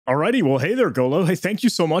Alrighty, well, hey there, Golo. Hey, thank you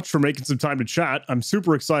so much for making some time to chat. I'm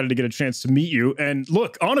super excited to get a chance to meet you. And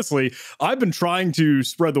look, honestly, I've been trying to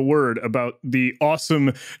spread the word about the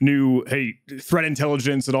awesome new, threat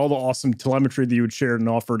intelligence and all the awesome telemetry that you had shared and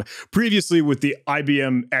offered previously with the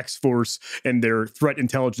IBM X-Force and their threat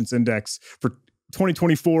intelligence index for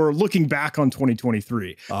 2024, looking back on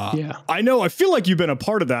 2023. I feel like you've been a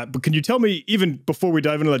part of that, but can you tell me, even before we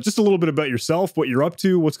dive into that, just a little bit about yourself, what you're up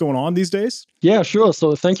to, what's going on these days? Yeah, sure.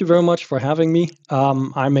 So thank you very much for having me.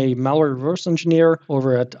 I'm a malware reverse engineer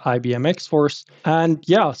over at IBM X-Force. And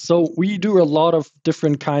so we do a lot of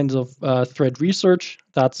different kinds of threat research.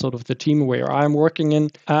 That's sort of the team where I'm working in.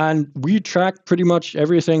 And we track pretty much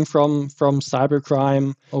everything from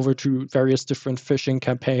cybercrime over to various different phishing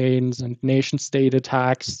campaigns and nation state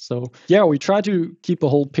attacks. So we try to keep a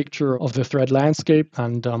whole picture of the threat landscape.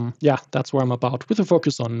 And that's where I'm about, with a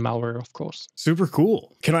focus on malware, of course. Super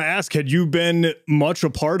cool. Can I ask, had you been much a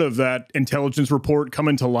part of that intelligence report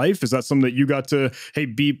coming to life? Is that something that you got to,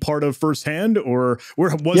 be part of firsthand? Or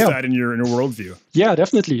where was that in your worldview? Yeah,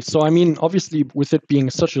 definitely. So, obviously, with it being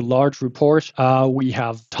such a large report, we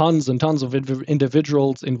have tons and tons of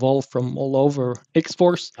individuals involved from all over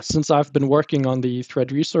X-Force. Since I've been working on the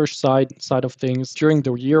threat research side of things, during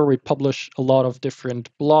the year, we publish a lot of different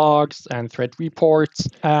blogs and threat reports.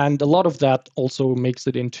 And a lot of that also makes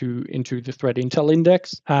it into the Threat Intel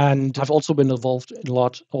Index. And I've also been involved in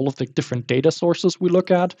all of the different data sources we look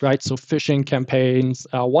at, right? So phishing campaigns,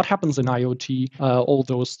 what happens in IoT, all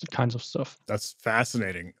those kinds of stuff. That's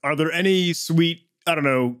fascinating. Are there any sweet, I don't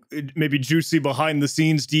know, maybe juicy behind the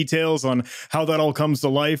scenes details on how that all comes to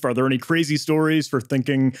life? Are there any crazy stories for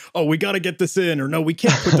thinking, oh, we got to get this in, or no, we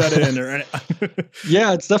can't put that in? Or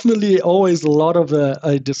Yeah, it's definitely always a lot of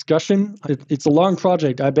a discussion. It's a long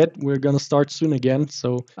project. I bet we're going to start soon again.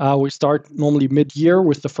 So we start normally mid-year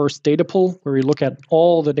with the first data pull, where we look at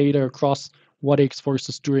all the data across what X-Force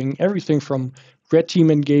is doing, everything from red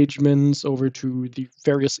team engagements over to the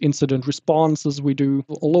various incident responses we do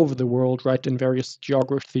all over the world, right, in various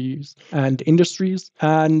geographies and industries.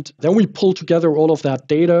 And then we pull together all of that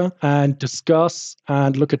data and discuss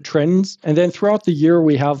and look at trends. And then throughout the year,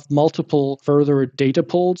 we have multiple further data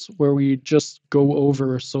pulls where we just go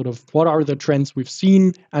over sort of what are the trends we've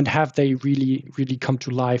seen and have they really, really come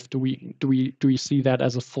to life? Do we see that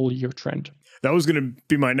as a full year trend? That was going to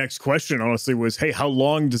be my next question, honestly, was, hey, how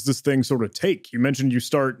long does this thing sort of take? You mentioned you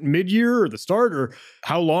start mid-year or the start, or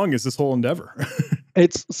how long is this whole endeavor?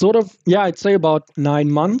 It's sort of, I'd say about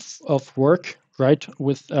 9 months of work, right,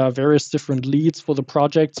 with various different leads for the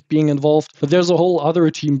projects being involved. But there's a whole other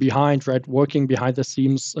team behind, right, working behind the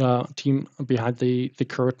scenes, team behind the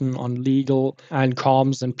curtain on legal and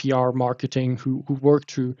comms and PR marketing who work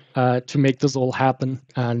to make this all happen.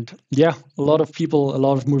 And a lot of people, a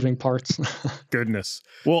lot of moving parts. Goodness.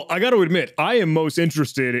 Well, I got to admit, I am most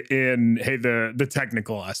interested in, the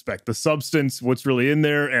technical aspect, the substance, what's really in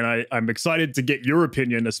there. And I'm excited to get your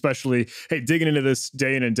opinion, especially, digging into this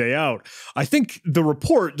day in and day out. I think the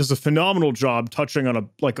report does a phenomenal job touching on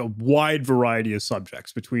a wide variety of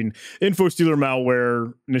subjects, between info stealer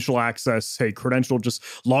malware, initial access, credential just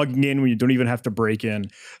logging in when you don't even have to break in,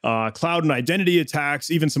 cloud and identity attacks,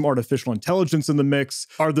 even some artificial intelligence in the mix.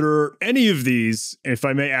 Are there any of these, if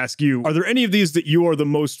I may ask you, are there any of these that you are the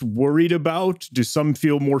most worried about? Do some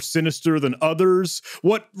feel more sinister than others?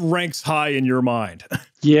 What ranks high in your mind?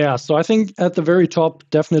 Yeah, so I think at the very top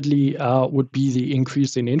definitely would be the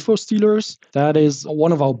increase in info stealers. That is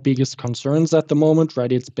one of our biggest concerns at the moment,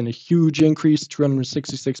 right? It's been a huge increase,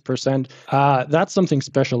 266%. That's something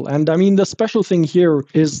special. And the special thing here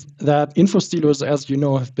is that info stealers, as you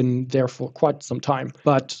know, have been there for quite some time.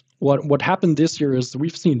 But what happened this year is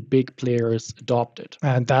we've seen big players adopt it,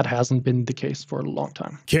 and that hasn't been the case for a long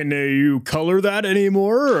time. Can you color that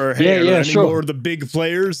anymore? Or sure. More of the big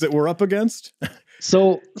players that we're up against?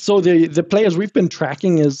 So the players we've been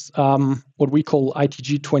tracking is what we call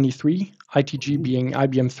ITG23, ITG being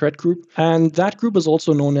IBM Threat Group. And that group is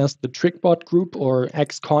also known as the TrickBot Group, or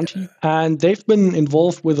ex-Conti. And they've been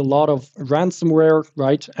involved with a lot of ransomware,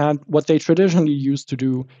 right? And what they traditionally used to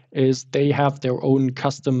do is they have their own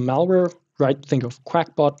custom malware, right? Think of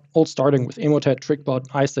Quackbot, all starting with Emotet, TrickBot,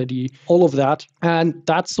 IceID, all of that. And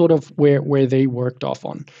that's sort of where they worked off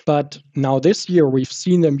on. But now this year, we've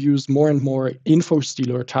seen them use more and more info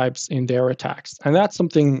stealer types in their attacks. And that's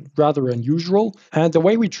something rather unusual. And the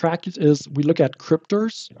way we track it is we look at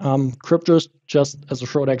cryptors. Cryptors just as a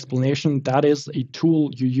short explanation, that is a tool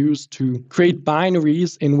you use to create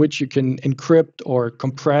binaries in which you can encrypt or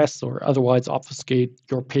compress or otherwise obfuscate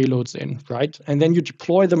your payloads in, right? And then you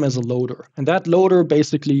deploy them as a loader. And that loader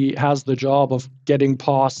basically has the job of getting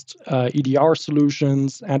past EDR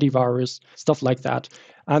solutions, antivirus, stuff like that.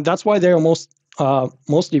 And that's why they're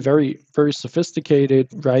mostly very, very sophisticated,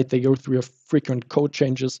 right? They go through frequent code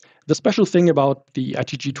changes. The special thing about the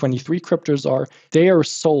ITG23 cryptors are they are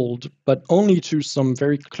sold, but only to some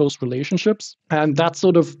very close relationships. And that's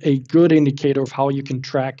sort of a good indicator of how you can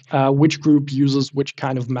track which group uses which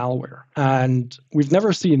kind of malware. And we've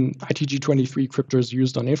never seen ITG23 cryptors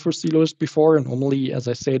used on info silos before. Normally, as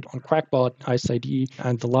I said, on Crackbot, ICID,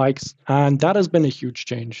 and the likes. And that has been a huge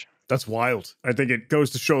change. That's wild. I think it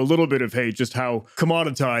goes to show a little bit of, hey, just how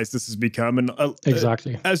commoditized this has become. And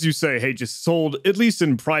exactly. As you say, hey, just sold, at least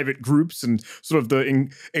in private groups and sort of the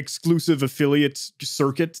exclusive affiliate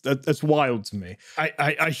circuit. That's wild to me.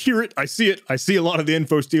 I hear it. I see it. I see a lot of the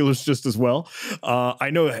info stealers just as well. I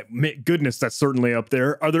know, goodness, that's certainly up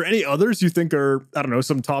there. Are there any others you think are, I don't know,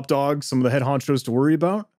 some top dogs, some of the head honchos to worry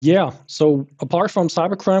about? Yeah. So apart from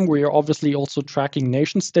cybercrime, we are obviously also tracking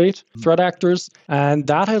nation state threat actors. And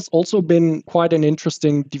that has also been quite an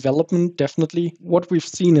interesting development, definitely. What we've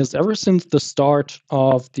seen is ever since the start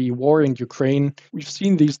of the war in Ukraine, we've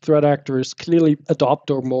seen these threat actors clearly adopt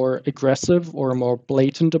a more aggressive or a more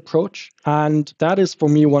blatant approach. And that is, for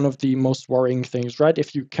me, one of the most worrying things, right?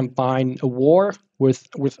 If you combine a war with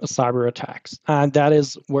a cyber attacks. And that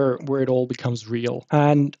is where it all becomes real.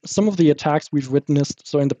 And some of the attacks we've witnessed,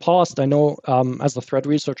 so in the past, I know as a threat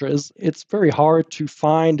researcher, it's very hard to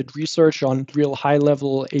find and research on real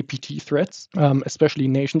high-level APT threats, especially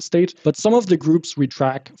nation state. But some of the groups we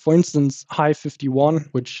track, for instance, High-51,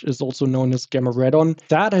 which is also known as Gamma Redon,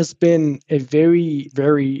 that has been a very,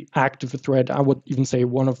 very active threat. I would even say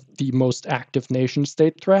one of the most active nation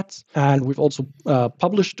state threats. And we've also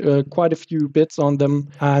published quite a few bits on them.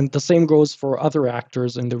 And the same goes for other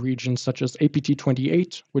actors in the region, such as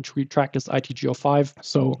APT28, which we track as ITGO5.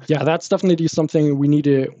 So yeah, that's definitely something we need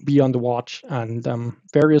to be on the watch, and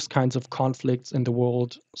various kinds of conflicts in the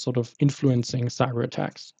world sort of influencing cyber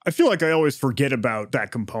attacks. I feel like I always forget about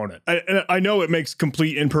that component. I know it makes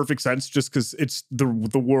complete and perfect sense just because it's the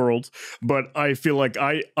world, but I feel like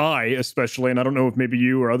I especially, and I don't know if maybe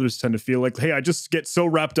you or others tend to feel like, hey, I just get so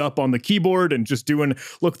wrapped up on the keyboard and just doing,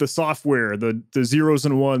 look, the software, the zeros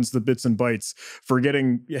and ones, the bits and bytes,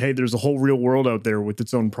 forgetting, hey, there's a whole real world out there with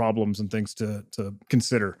its own problems and things to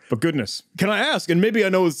consider. But goodness, can I ask, and maybe I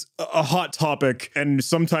know it's a hot topic and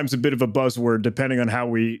sometimes a bit of a buzzword depending on how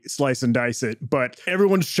we slice and dice it, but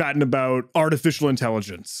everyone's chatting about artificial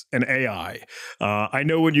intelligence and AI. I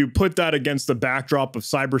know when you put that against the backdrop of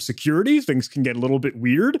cybersecurity, things can get a little bit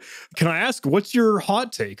weird. Can I ask, what's your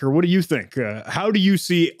hot take, or what do you think? How do you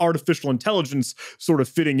see artificial intelligence sort of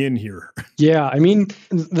fitting in here? Yeah, I mean,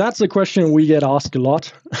 that's a question we get asked a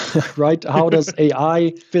lot, right? How does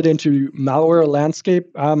AI fit into malware landscape?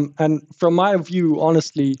 And from my view,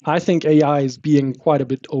 honestly, I think AI is being quite a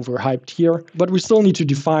bit overhyped here, but we still need to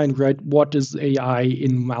define, right, what is AI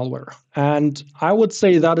in malware? And I would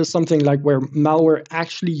say that is something like where malware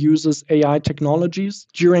actually uses AI technologies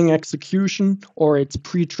during execution, or it's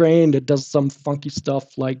pre-trained, it does some funky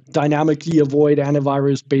stuff like dynamically avoid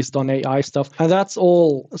antivirus based on AI stuff. And that's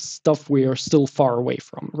all stuff we are still far away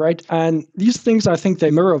from, right? And these things, I think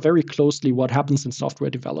they mirror very closely what happens in software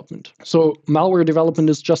development. So malware development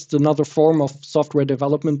is just another form of software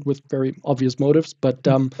development with very obvious motives. But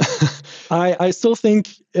I still think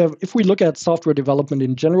if we look at software development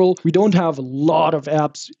in general, we don't have a lot of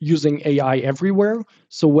apps using AI everywhere.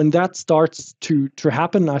 So when that starts to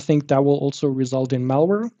happen, I think that will also result in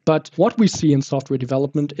malware. But what we see in software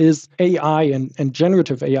development is AI and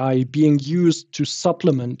generative AI being used to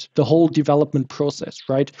supplement the whole development process,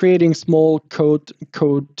 right? Creating small code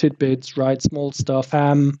tidbits, right? Small stuff,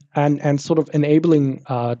 and sort of enabling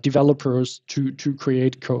developers to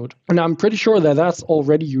create code. And I'm pretty sure that that's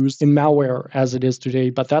already used in malware as it is today,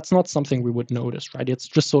 but that's not something we would notice, right? It's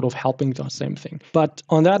just sort of helping the same thing. But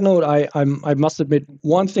on that note, I must admit,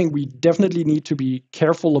 one thing we definitely need to be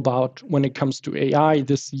careful about when it comes to AI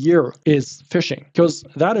this year is phishing, because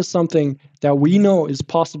that is something that we know is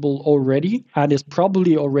possible already and is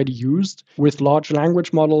probably already used with large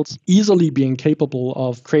language models, easily being capable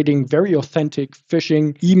of creating very authentic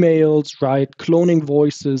phishing emails, right? Cloning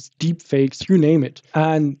voices, deep fakes, you name it.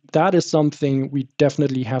 And that is something we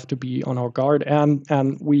definitely have to be on our guard,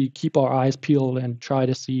 and we keep our eyes peeled and try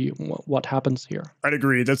to see what happens here. I'd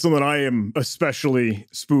agree. That's something I am especially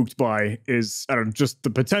spooked by is, I don't know, just the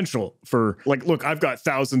potential for, like, look, I've got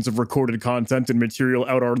thousands of recorded content and material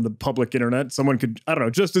out on the public internet internet. Someone could, I don't know,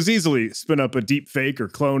 just as easily spin up a deep fake or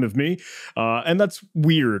clone of me. And that's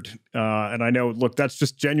weird. And I know, look, that's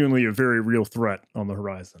just genuinely a very real threat on the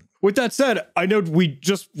horizon. With that said, I know we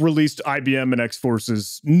just released IBM and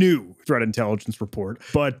X-Force's new threat intelligence report,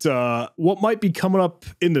 but what might be coming up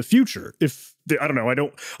in the future? I don't know.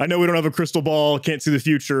 I know we don't have a crystal ball, can't see the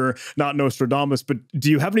future, not Nostradamus, but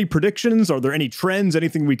do you have any predictions? Are there any trends,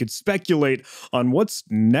 anything we could speculate on what's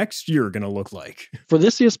next year going to look like? For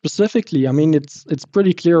this year specifically, I mean, it's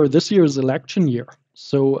pretty clear this year is election year.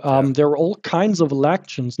 So there are all kinds of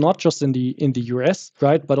elections, not just in the US,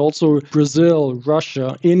 right, but also Brazil,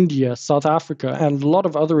 Russia, India, South Africa, and a lot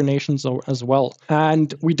of other nations as well.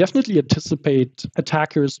 And we definitely anticipate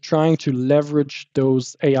attackers trying to leverage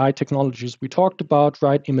those AI technologies we talked about,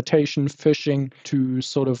 right, imitation, phishing, to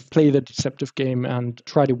sort of play the deceptive game and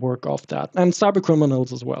try to work off that. And cyber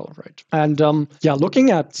criminals as well, right? And looking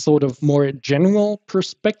at sort of more general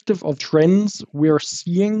perspective of trends we're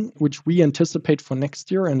seeing, which we anticipate for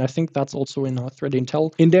next year, and I think that's also in our threat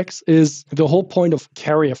intel index, is the whole point of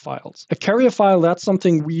carrier files. A carrier file, that's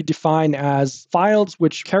something we define as files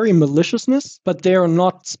which carry maliciousness, but they are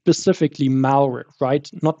not specifically malware, right?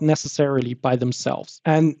 Not necessarily by themselves.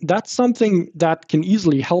 And that's something that can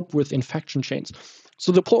easily help with infection chains.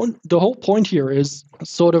 So the whole point here is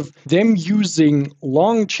sort of them using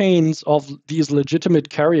long chains of these legitimate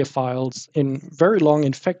carrier files in very long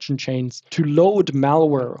infection chains to load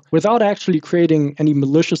malware without actually creating any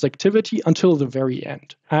malicious activity until the very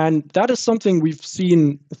end. And that is something we've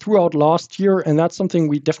seen throughout last year, and that's something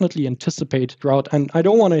we definitely anticipate throughout. And I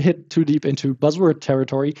don't want to hit too deep into buzzword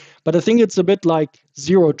territory, but I think it's a bit like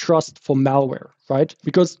zero trust for malware, right?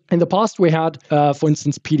 Because in the past we had, for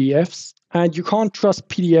instance, PDFs. And you can't trust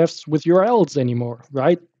PDFs with URLs anymore,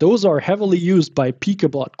 right? Those are heavily used by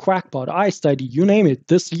Peekabot, Quackbot, iStudy, you name it,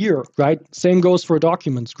 this year, right? Same goes for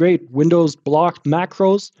documents. Great, Windows blocked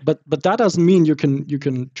macros, but that doesn't mean you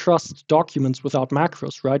can trust documents without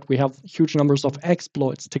macros, right? We have huge numbers of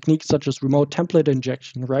exploits, techniques such as remote template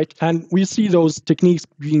injection, right? And we see those techniques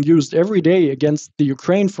being used every day against the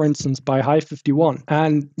Ukraine, for instance, by Hi51.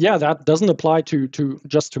 And yeah, that doesn't apply to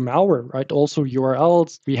just to malware, right? Also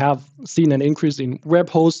URLs. We have seen an increase in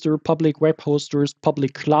public web hosters,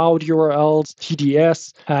 public cloud URLs,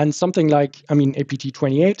 TDS, and something like,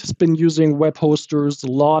 APT28 has been using web hosters a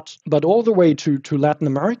lot, but all the way to Latin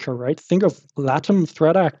America, right? Think of LATAM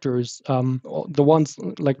threat actors, the ones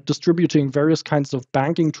like distributing various kinds of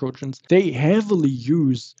banking Trojans. They heavily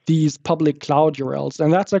use these public cloud URLs,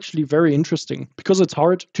 and that's actually very interesting because it's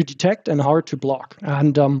hard to detect and hard to block.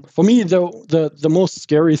 And for me, the most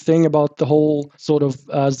scary thing about the whole sort of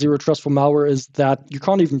zero trust for malware is that you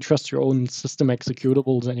can't even trust your own system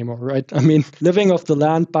executables anymore, right? I mean, living off the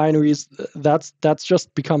land binaries, that's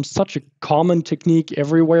just become such a common technique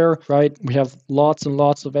everywhere, right? We have lots and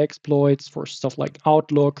lots of exploits for stuff like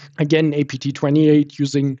Outlook. Again, APT28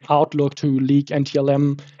 using Outlook to leak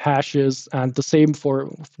NTLM hashes, and the same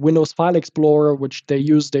for Windows File Explorer, which they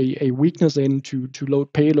used a weakness in to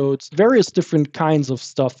load payloads, various different kinds of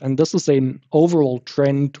stuff. And this is an overall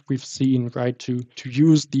trend we've seen, right, to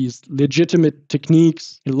use these legitimate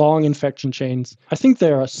techniques in long infection chains. I think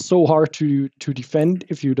they are so hard to defend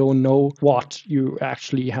if you don't know what you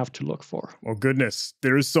actually have to look for. Well, goodness,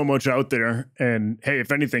 there is so much out there. And hey,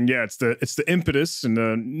 if anything, yeah, it's the impetus and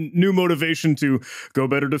the new motivation to go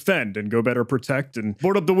better defend and go better protect and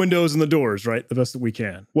board up the windows and the doors, right? The best that we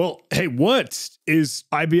can. Well, hey, what is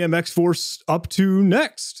IBM X-Force up to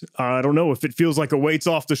next? I don't know if it feels like a weight's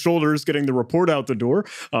off the shoulders getting the report out the door,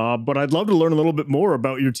 but I'd love to learn a little bit more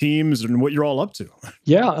about your teams and what you're all up to.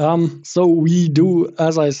 Yeah, so we do,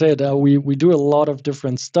 as I said, we do a lot of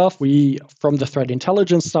different stuff. From the threat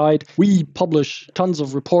intelligence side, we publish tons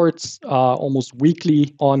of reports almost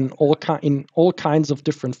weekly on in all kinds of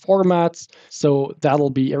different formats. So that'll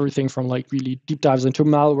be everything from like really deep dives into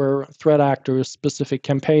malware, threat actors, specific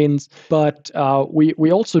campaigns. But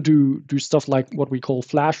we also do stuff like what we call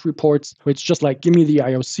flash reports, which just like give me the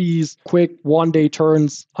IOCs, quick one-day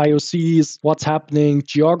turns, IOCs, what's happening,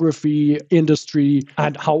 geography, industry,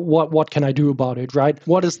 and what can I do about it, right?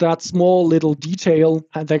 What is that small little detail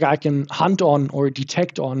that I can hunt on or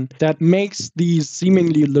detect on that makes these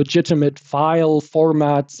seemingly legitimate file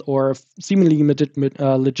formats or seemingly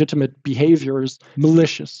legitimate behaviors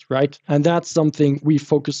malicious, right? And that's something we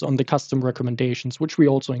focus on the custom recommendations, which we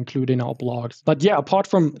also include in our blogs. But yeah, apart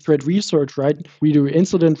from threat research, right, we do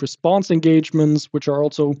incident response engagements, which are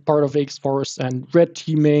also part of X-Force, and red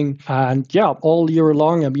teaming. And yeah, all year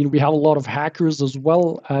long, I mean, we have a lot of hackers as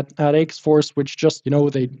well at X-Force, which just,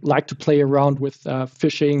 they like to play around with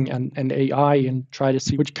phishing and AI and try to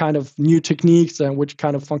see which kind of new techniques and which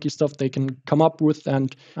kind of funky stuff they can come up with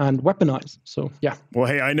and weaponize. So yeah. Well,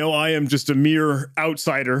 hey, I know I am just a mere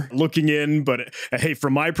outsider looking in, but hey,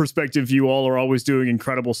 from my perspective, you all are always doing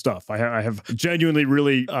incredible stuff. I have genuinely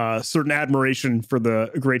really certain admiration for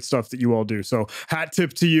the great stuff that you all do. So hat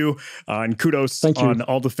tip to you and kudos on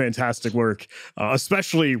all the fantastic work,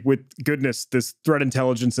 especially with goodness, this threat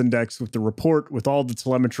intelligence index with the report, with all the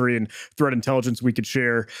telemetry and threat intelligence we could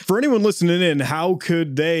share. For anyone listening in, how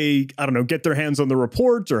could they, I don't know, get their hands on the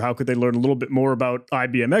report, or how could they learn a little bit more about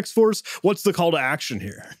IBM X-Force? What's the call to action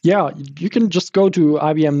here? Yeah, you can just go to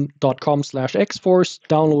ibm.com/xforce,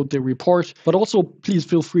 download the report, but also please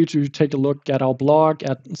feel free to take a look at our blog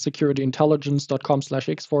at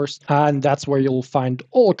securityintelligence.com/xforce. And that's where you'll find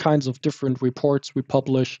all kinds of different reports we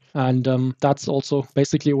publish. And that's also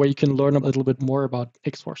basically where you can learn a little bit more about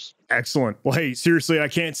X-Force. Excellent. Well, hey, seriously, I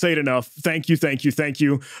can't say it enough. Thank you, thank you, thank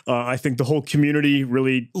you. I think the whole community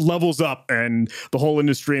really levels up, and the whole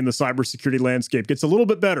industry and the cybersecurity landscape gets a little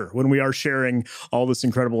bit better when we are sharing all this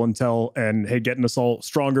incredible intel and, hey, getting us all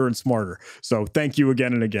stronger and smarter. So thank you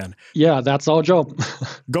again and again. Yeah, that's our job.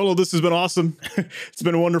 Golo, this has been awesome. It's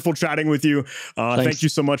been wonderful chatting with you. Thank you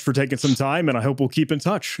so much for taking some time, and I hope we'll keep in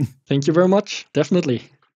touch. Thank you very much. Definitely.